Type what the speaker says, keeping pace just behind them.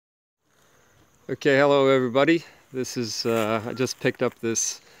Okay, hello everybody. This is I just picked up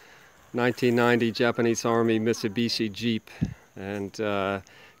this 1990 Japanese Army Mitsubishi Jeep, and going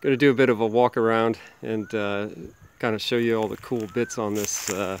to do a bit of a walk around and kind of show you all the cool bits on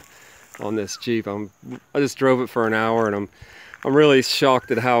this Jeep. I just drove it for an hour, and I'm really shocked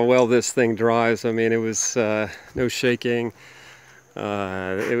at how well this thing drives. I mean, it was no shaking.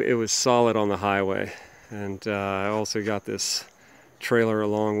 It was solid on the highway, and I also got this trailer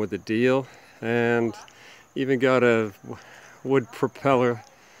along with the deal, and even got a wood propeller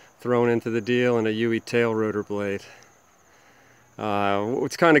thrown into the deal and a UE tail rotor blade.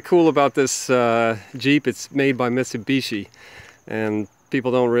 What's kind of cool about this Jeep, it's made by Mitsubishi, and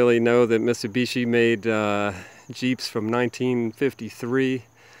people don't really know that Mitsubishi made Jeeps from 1953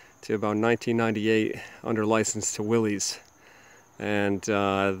 to about 1998 under license to Willys. And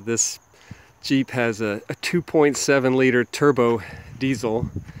this Jeep has a 2.7 liter turbo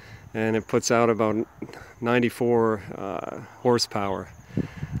diesel, and it puts out about 94 horsepower.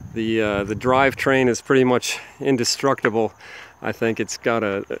 The drivetrain is pretty much indestructible. I think it's got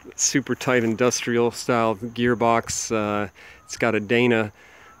a super tight industrial style gearbox. It's got a Dana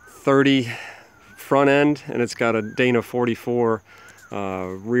 30 front end, and it's got a Dana 44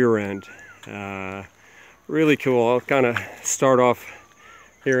 rear end. Really cool. I'll kind of start off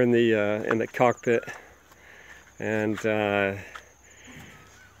here in the cockpit, and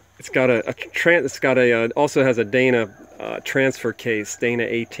also has a Dana transfer case, Dana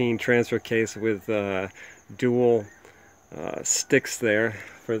 18 transfer case with dual sticks there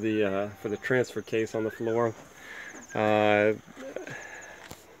for the transfer case on the floor. Has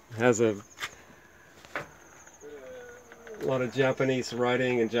a lot of Japanese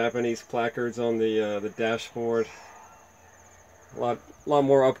writing and Japanese placards on the dashboard. A lot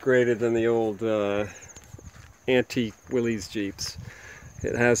more upgraded than the old antique Willys Jeeps.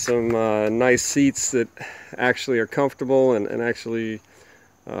 It has some nice seats that actually are comfortable and actually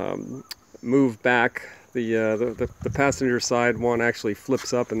move back. The passenger side one actually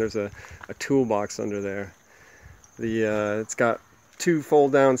flips up, and there's a toolbox under there. It's got two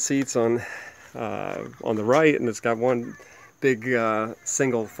fold-down seats on the right, and it's got one big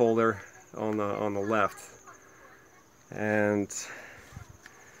single folder on the left, and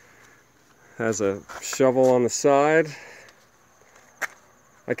has a shovel on the side.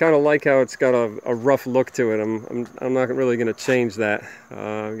 I kind of like how it's got a rough look to it. I'm not really going to change that.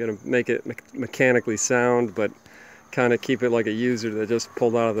 I'm going to make it mechanically sound, but kind of keep it like a user that just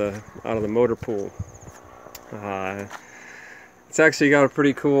pulled out of the motor pool. It's actually got a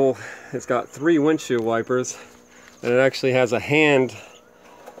pretty cool. It's got 3 windshield wipers, and it actually has a hand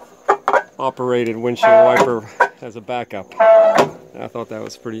operated windshield wiper as a backup. I thought that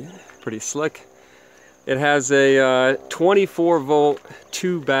was pretty slick. It has a 24 volt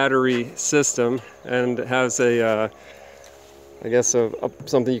 2 battery system, and it has I guess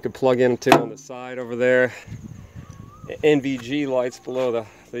something you could plug into on the side over there. NVG lights below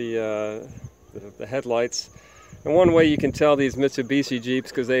the headlights. And one way you can tell these Mitsubishi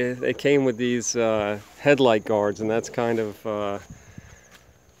Jeeps, because they came with these headlight guards, and that's kind of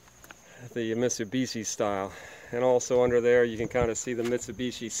the Mitsubishi style. And also under there you can kind of see the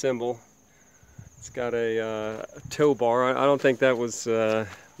Mitsubishi symbol. It's got a tow bar. I don't think that was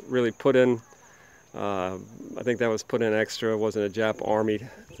really put in. I think that was put in extra. It wasn't a Jap Army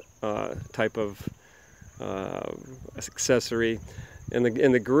type of accessory. In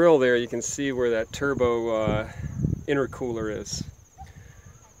the grill there, you can see where that turbo intercooler is.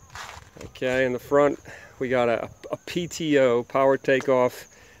 Okay, in the front we got a PTO, power takeoff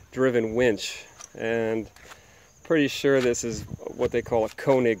driven winch, and pretty sure this is what they call a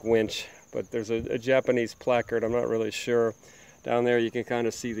Koenig winch, but there's a Japanese placard, I'm not really sure. Down there you can kind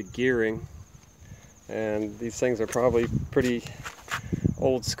of see the gearing, and these things are probably pretty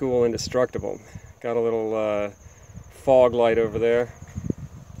old school, indestructible. Got a little fog light over there.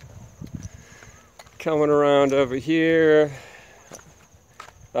 Coming around over here,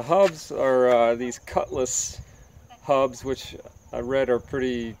 the hubs are these Cutlass hubs, which I read are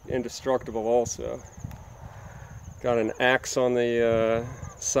pretty indestructible also. Got an axe on the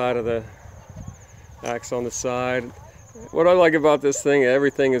side of the side. What I like about this thing,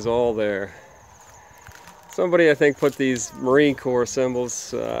 everything is all there. Somebody, I think, put these Marine Corps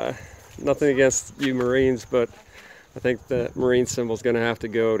symbols. Nothing against you Marines, but I think the Marine symbol is going to have to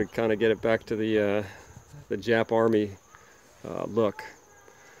go to kind of get it back to the Jap Army look.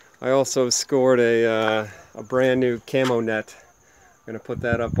 I also scored a brand new camo net. I'm going to put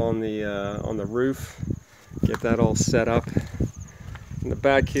that up on the roof. Get that all set up. In the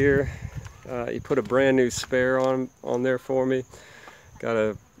back here, you put a brand new spare on there for me. Got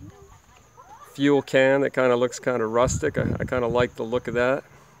a fuel can that kind of looks kind of rustic. I kind of like the look of that.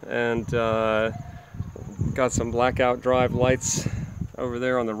 And got some blackout drive lights over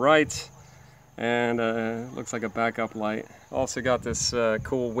there on the right. And looks like a backup light. Also got this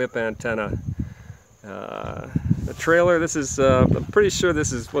cool whip antenna. The trailer, this is, I'm pretty sure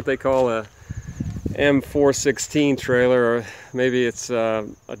this is what they call a M416 trailer, or maybe it's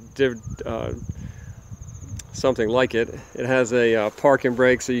something like it. It has a parking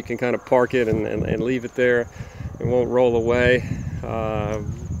brake, so you can kind of park it and leave it there. It won't roll away.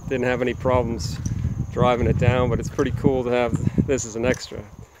 Didn't have any problems driving it down, but it's pretty cool to have this as an extra.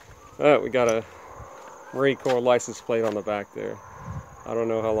 We got a Marine Corps license plate on the back there. I don't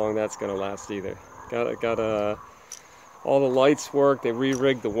know how long that's going to last either. Got all the lights work. They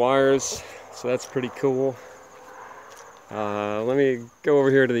re-rigged the wires, so that's pretty cool. Let me go over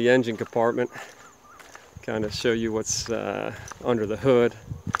here to the engine compartment, kind of show you what's under the hood.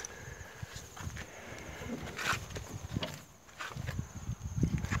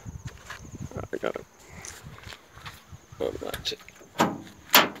 I gotta unlatch it.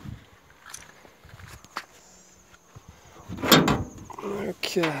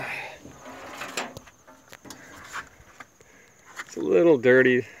 Okay. It's a little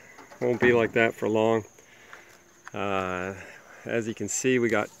dirty. Won't be like that for long. As you can see, we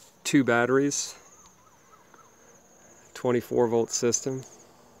got 2 batteries, 24-volt system.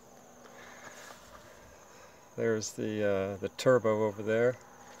 There's the turbo over there.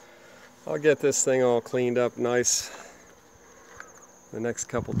 I'll get this thing all cleaned up nice the next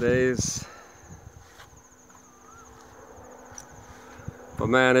couple days. But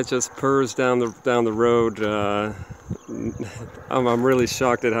man, it just purrs down the road. I'm really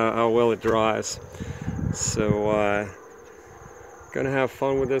shocked at how well it drives. So gonna have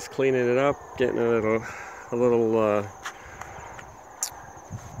fun with this, cleaning it up, getting a little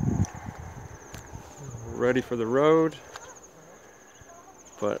ready for the road.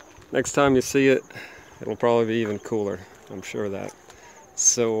 But next time you see it, it'll probably be even cooler. I'm sure of that.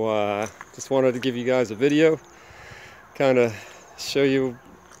 So just wanted to give you guys a video, kind of show you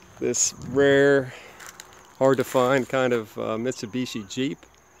this rare, hard to find kind of Mitsubishi Jeep.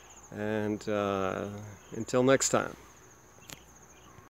 And until next time.